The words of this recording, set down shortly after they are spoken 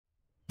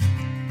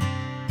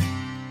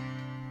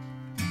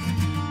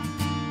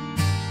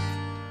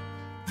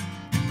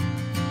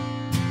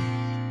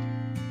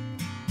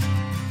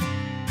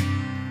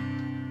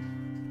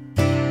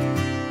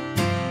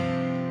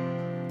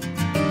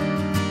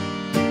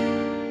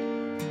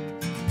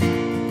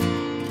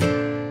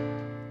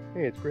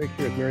it's Greg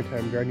here at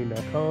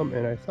maritimegardening.com,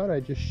 and I thought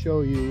I'd just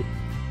show you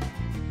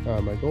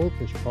my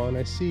goldfish pond.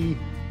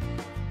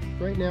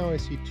 Right now I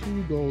see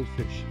two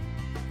goldfish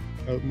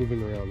out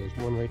moving around. There's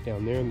one right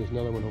down there, and there's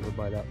another one over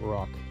by that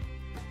rock.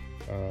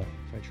 If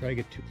I try to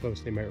get too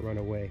close, they might run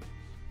away.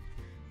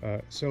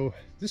 So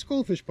this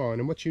goldfish pond,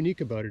 and what's unique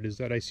about it is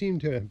that I seem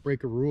to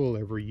break a rule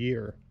every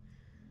year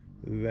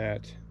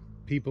that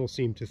people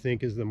seem to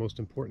think is the most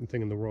important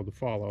thing in the world to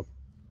follow.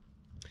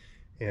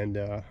 And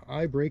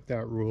I break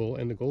that rule,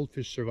 and the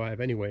goldfish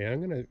survive anyway. I'm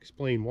going to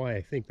explain why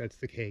I think that's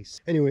the case.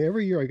 Anyway,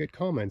 every year I get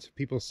comments of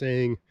people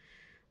saying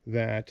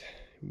that,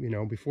 you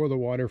know, before the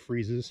water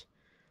freezes,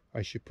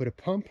 I should put a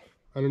pump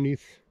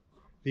underneath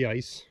the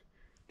ice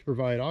to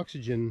provide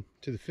oxygen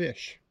to the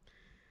fish.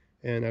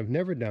 And I've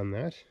never done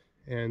that.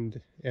 And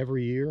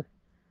every year,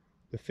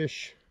 the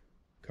fish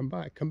come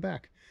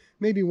back.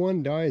 Maybe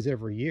one dies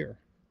every year.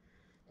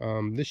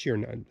 This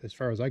year, as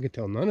far as I can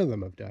tell, none of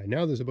them have died.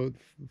 Now there's about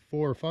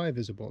 4 or 5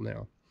 visible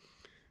now.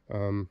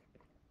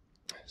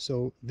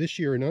 So this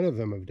year, none of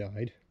them have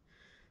died.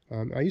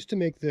 I used to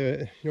make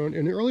in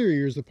the earlier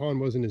years, the pond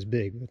wasn't as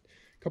big, but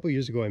a couple of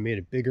years ago, I made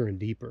it bigger and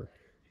deeper.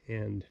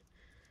 And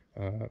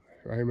I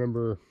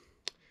remember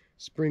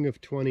spring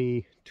of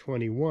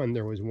 2021,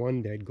 there was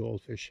 1 dead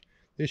goldfish.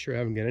 This year, I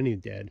haven't got any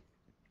dead.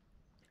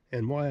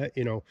 And why,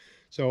 you know,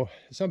 so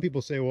some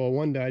people say, well,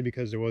 1 died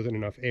because there wasn't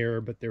enough air,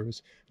 but there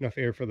was enough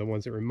air for the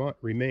ones that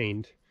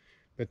remained.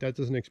 But that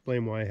doesn't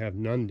explain why I have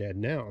none dead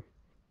now.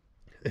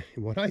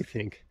 What I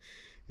think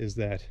is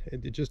that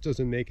it just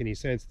doesn't make any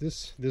sense.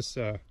 This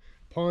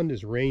pond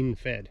is rain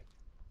fed.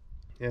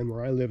 And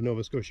where I live,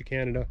 Nova Scotia,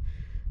 Canada,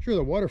 sure,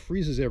 the water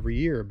freezes every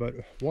year, but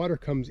water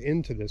comes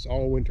into this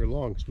all winter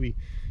long. Because we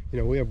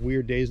have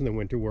weird days in the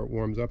winter where it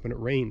warms up and it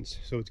rains.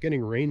 So it's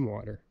getting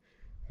rainwater.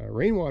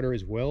 Rainwater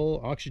is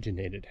well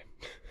oxygenated,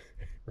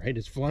 right?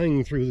 It's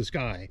flying through the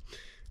sky,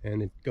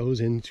 and it goes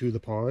into the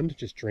pond,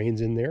 just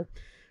drains in there.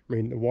 I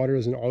mean, the water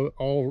isn't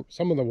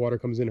some of the water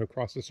comes in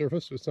across the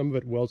surface, but some of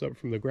it wells up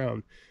from the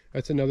ground.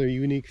 That's another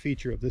unique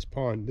feature of this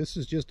pond. This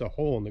is just a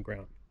hole in the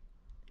ground.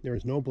 There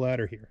is no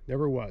bladder here,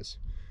 never was.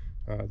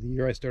 The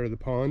year I started the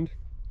pond,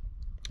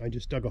 I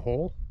just dug a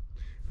hole.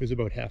 It was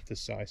about half this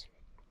size.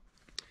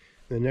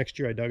 And the next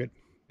year I dug it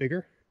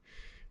bigger,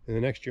 and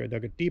the next year I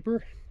dug it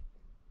deeper.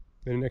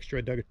 Then the next year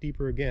I dug it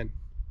deeper again.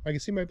 I can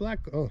see my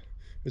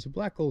there's a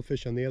black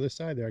goldfish on the other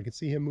side there. I can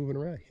see him moving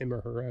around, him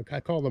or her. I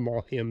call them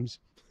all hims.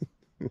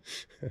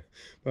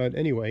 But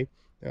anyway,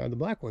 the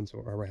black ones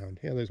are around.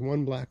 Yeah, there's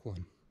 1 black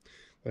one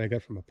that I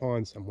got from a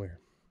pond somewhere.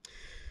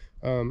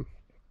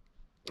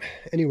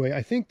 Anyway,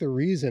 I think the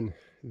reason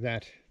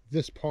that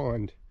this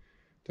pond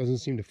doesn't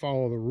seem to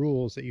follow the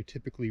rules that you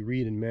typically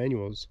read in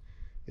manuals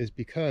is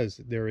because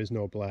there is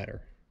no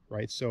bladder,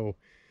 right? So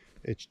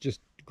it's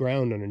just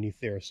ground underneath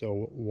there,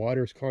 so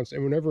water is constant,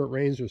 and whenever it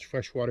rains there's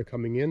fresh water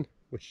coming in,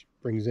 which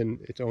brings in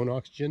its own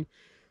oxygen,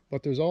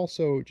 but there's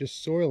also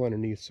just soil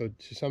underneath, so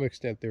to some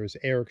extent there's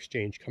air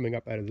exchange coming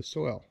up out of the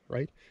soil,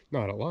 right?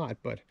 Not a lot,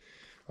 but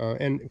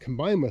and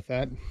combined with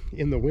that,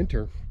 in the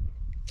winter,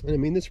 and I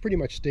mean this pretty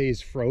much stays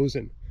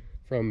frozen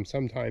from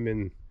sometime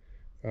in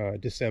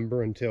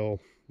December until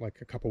like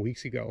a couple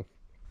weeks ago,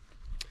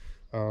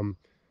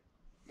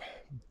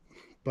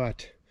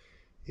 but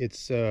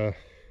it's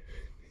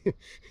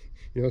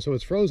you know, so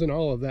it's frozen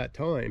all of that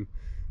time,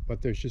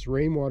 but there's just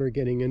rainwater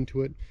getting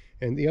into it.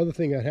 And the other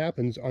thing that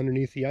happens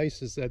underneath the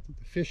ice is that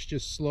the fish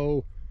just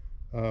slow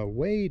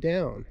way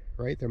down,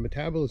 right? Their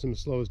metabolism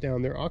slows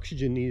down. Their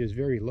oxygen need is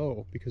very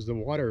low because the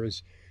water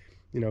is,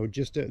 you know,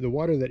 the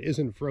water that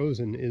isn't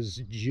frozen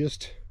is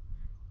just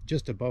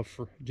above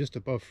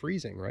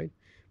freezing, right?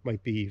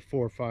 Might be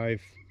 4 or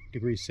 5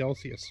 degrees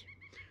Celsius.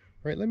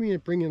 Right, let me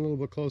bring in a little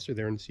bit closer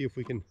there and see if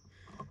we can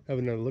have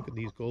another look at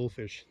these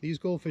goldfish. These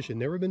goldfish had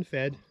never been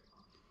fed.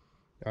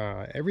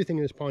 Everything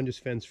in this pond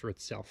just fends for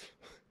itself.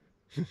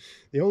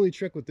 The only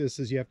trick with this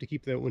is you have to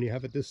keep that when you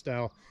have it this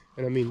style.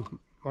 And I mean,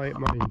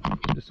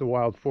 this is a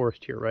wild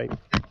forest here, right?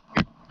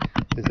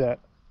 Is that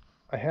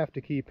I have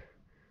to keep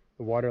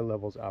the water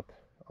levels up.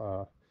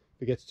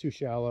 If it gets too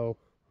shallow,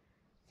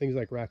 things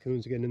like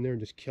raccoons get in there and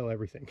just kill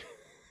everything.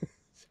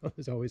 So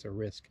there's always a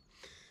risk.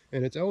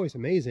 And it's always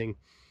amazing.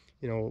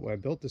 You know, when I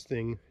built this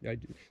thing,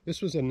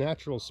 this was a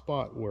natural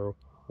spot where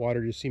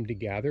water just seemed to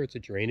gather. It's a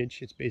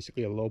drainage. It's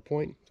basically a low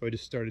point. So I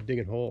just started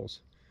digging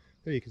holes.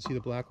 There you can see the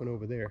black one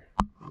over there.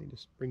 Let me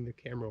just bring the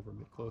camera over a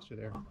bit closer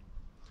there.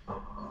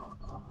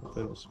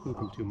 Hopefully it'll spook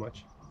him too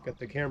much. Got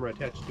the camera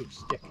attached to a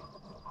stick.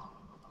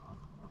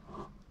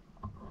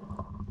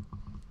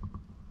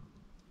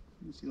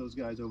 You see those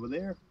guys over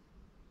there?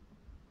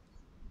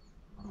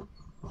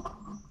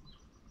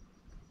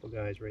 The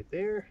guys right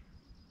there.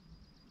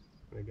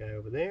 And a guy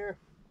over there.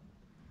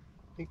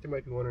 I think there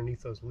might be one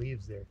underneath those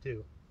leaves there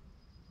too.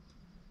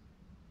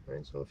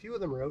 Alright, so a few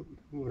of them are out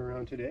moving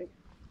around today.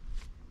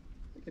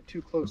 If I get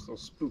too close, they'll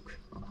spook.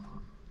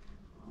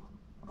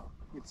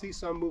 You can see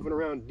some moving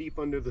around deep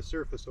under the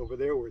surface over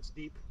there where it's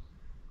deep.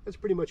 That's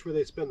pretty much where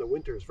they spend the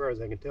winter as far as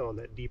I can tell, in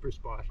that deeper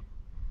spot.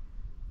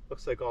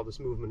 looks like all this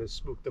movement has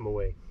spooked them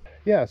away.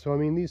 Yeah, so I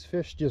mean, these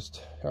fish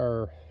just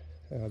are,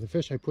 the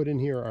fish I put in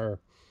here are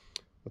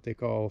what they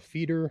call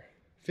feeder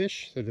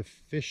fish. They're the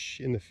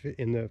fish in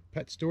the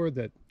pet store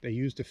that they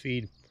use to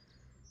feed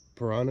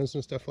piranhas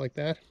and stuff like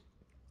that.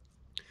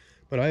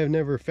 But I have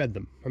never fed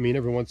them. I mean,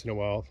 every once in a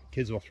while,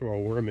 kids will throw a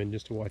worm in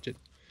just to watch it,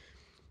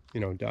 you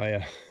know, die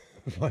a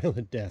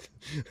violent death.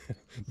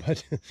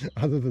 But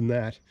other than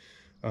that,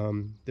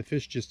 the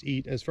fish just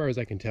eat, as far as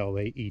I can tell,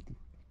 they eat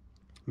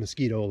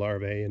mosquito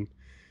larvae and,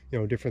 you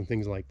know, different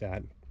things like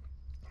that.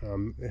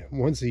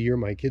 Once a year,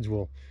 my kids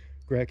will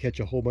catch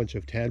a whole bunch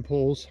of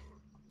tadpoles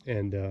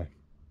and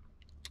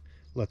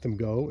let them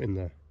go in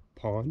the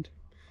pond.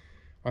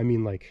 I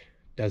mean, like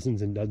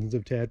dozens and dozens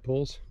of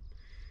tadpoles.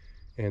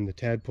 And the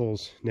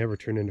tadpoles never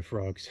turn into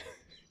frogs.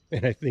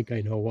 And I think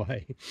I know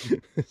why.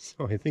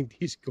 So I think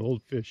these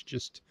goldfish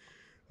just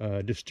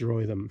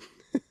destroy them.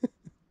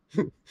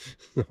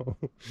 So,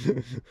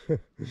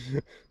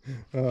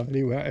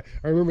 anyway,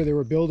 I remember they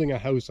were building a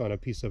house on a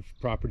piece of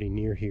property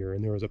near here,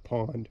 and there was a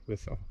pond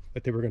with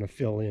that they were going to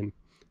fill in.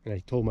 And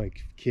I told my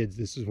kids,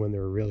 this is when they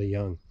were really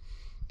young,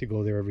 to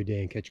go there every day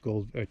and catch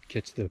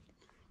catch the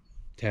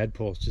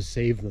tadpoles to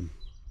save them.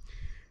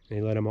 And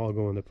they let them all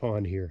go in the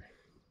pond here,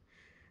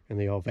 and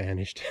they all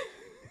vanished.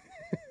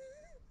 I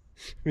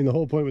mean, the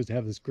whole point was to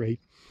have this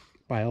great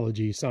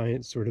biology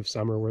science sort of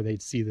summer where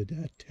they'd see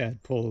the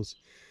tadpoles,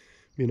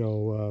 you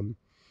know,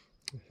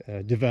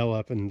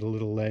 develop, and the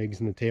little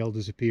legs and the tail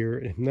disappear.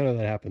 And none of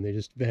that happened. They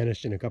just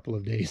vanished in a couple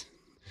of days.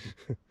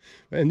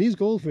 And these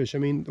goldfish, I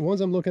mean, the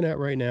ones I'm looking at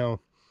right now,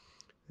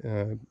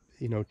 you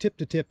know, tip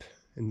to tip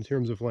in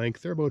terms of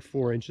length, they're about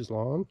 4 inches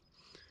long,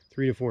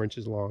 3 to 4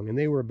 inches long. And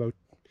they were about,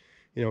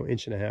 you know, 1.5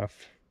 inches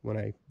when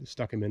I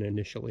stuck them in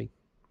initially,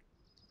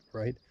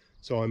 right?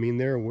 So, I mean,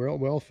 they're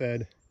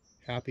well-fed,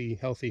 happy,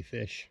 healthy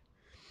fish,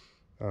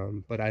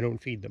 but I don't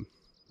feed them,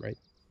 right?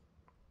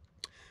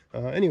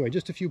 Anyway,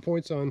 just a few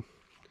points on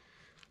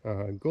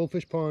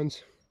goldfish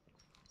ponds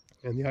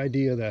and the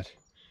idea that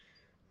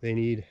they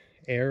need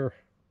air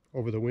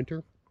over the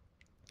winter.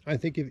 I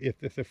think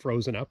if they're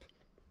frozen up,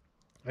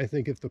 I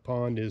think if the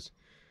pond is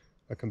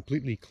a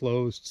completely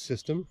closed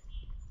system,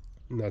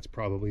 and that's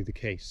probably the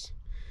case.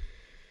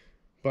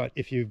 But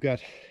if you've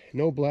got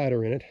no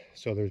bladder in it,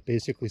 so there's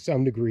basically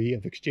some degree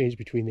of exchange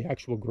between the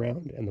actual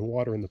ground and the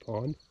water in the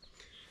pond,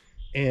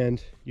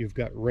 and you've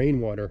got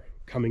rainwater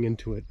coming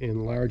into it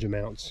in large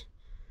amounts,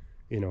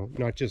 you know,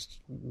 not just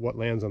what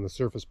lands on the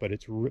surface, but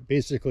it's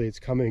basically it's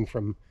coming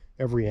from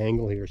every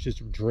angle here. It's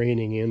just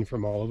draining in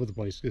from all over the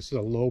place. This is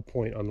a low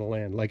point on the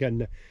land, like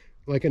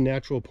a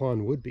natural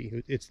pond would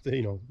be. It's the,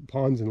 you know,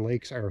 ponds and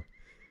lakes are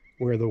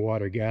where the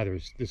water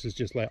gathers. This is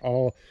just like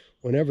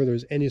whenever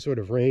there's any sort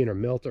of rain or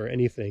melt or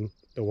anything,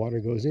 the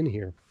water goes in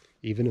here,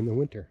 even in the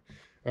winter.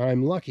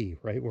 I'm lucky,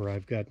 right, where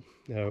I've got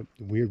a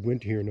weird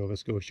winter here in Nova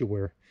Scotia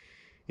where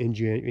in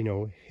June, you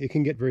know, it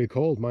can get very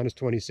cold, minus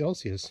 20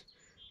 Celsius,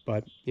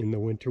 but in the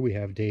winter we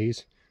have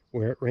days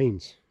where it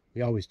rains.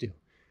 We always do.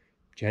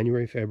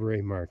 January,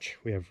 February, March,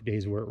 we have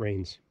days where it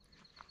rains.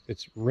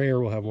 It's rare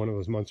we'll have one of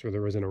those months where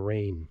there isn't a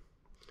rain,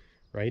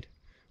 right?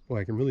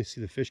 Boy, I can really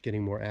see the fish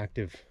getting more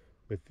active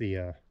with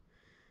the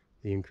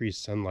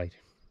increased sunlight.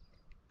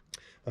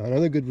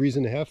 Another good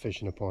reason to have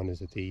fish in a pond is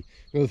that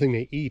another thing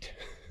they eat.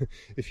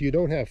 If you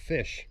don't have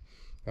fish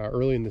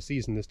early in the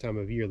season, this time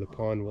of year, the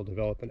pond will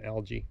develop an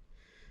algae.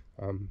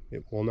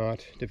 It will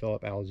not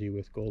develop algae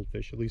with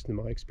goldfish, at least in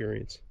my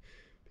experience,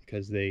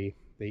 because they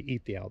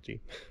eat the algae.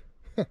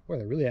 Well,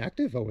 they're really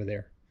active over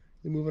there.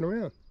 They're moving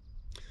around.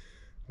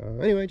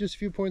 Anyway, just a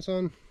few points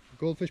on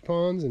goldfish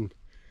ponds and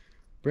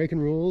breaking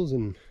rules.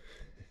 And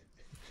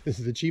this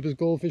is the cheapest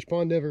goldfish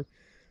pond ever.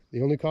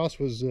 The only cost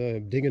was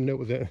digging it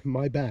with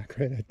my back,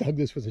 right? I dug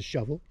this with a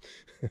shovel.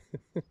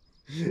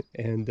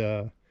 And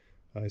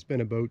I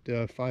spent about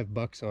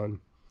 $5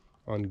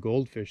 on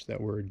goldfish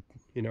that were,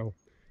 you know,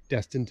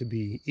 destined to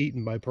be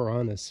eaten by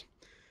piranhas.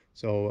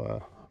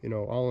 So, you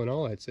know, all in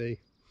all, I'd say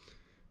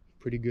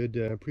pretty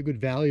good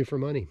value for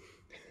money.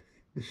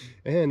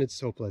 And it's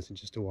so pleasant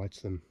just to watch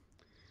them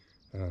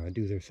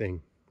do their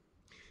thing.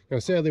 Now,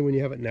 sadly, when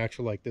you have it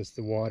natural like this,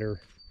 the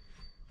water,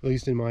 at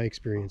least in my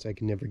experience, I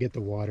can never get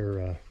the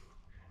water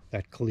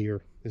that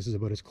clear. This is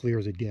about as clear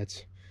as it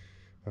gets.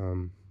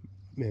 And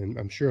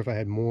I'm sure if I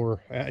had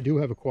more, I do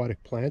have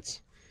aquatic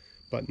plants,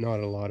 but not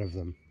a lot of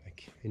them.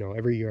 Like, you know,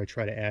 every year I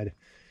try to add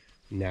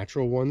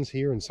natural ones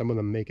here, and some of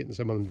them make it and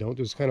some of them don't.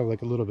 There's kind of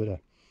like a little bit of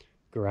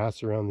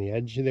grass around the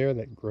edge there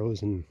that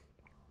grows in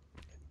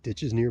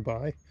ditches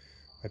nearby.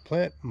 I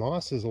plant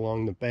mosses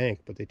along the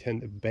bank, but the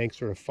bank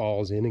sort of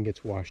falls in and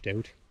gets washed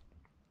out.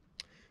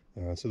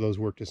 So those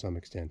work to some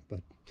extent.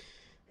 But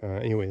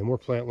anyway, the more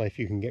plant life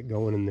you can get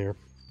going in there,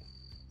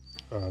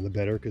 the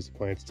better, because the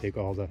plants take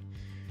all the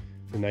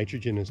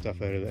nitrogen and stuff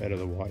out of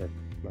the water.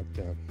 But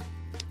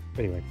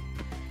anyway,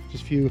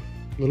 just a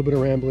little bit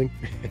of rambling,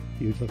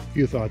 a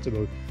few thoughts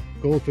about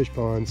goldfish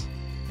ponds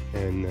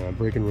and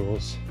breaking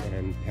rules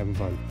and having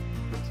fun.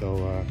 So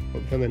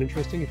hope you found that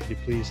interesting. If you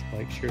please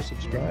like, share,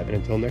 subscribe, and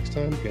until next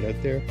time, get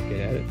out there, get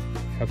at it,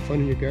 have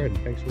fun in your garden.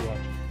 Thanks for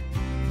watching.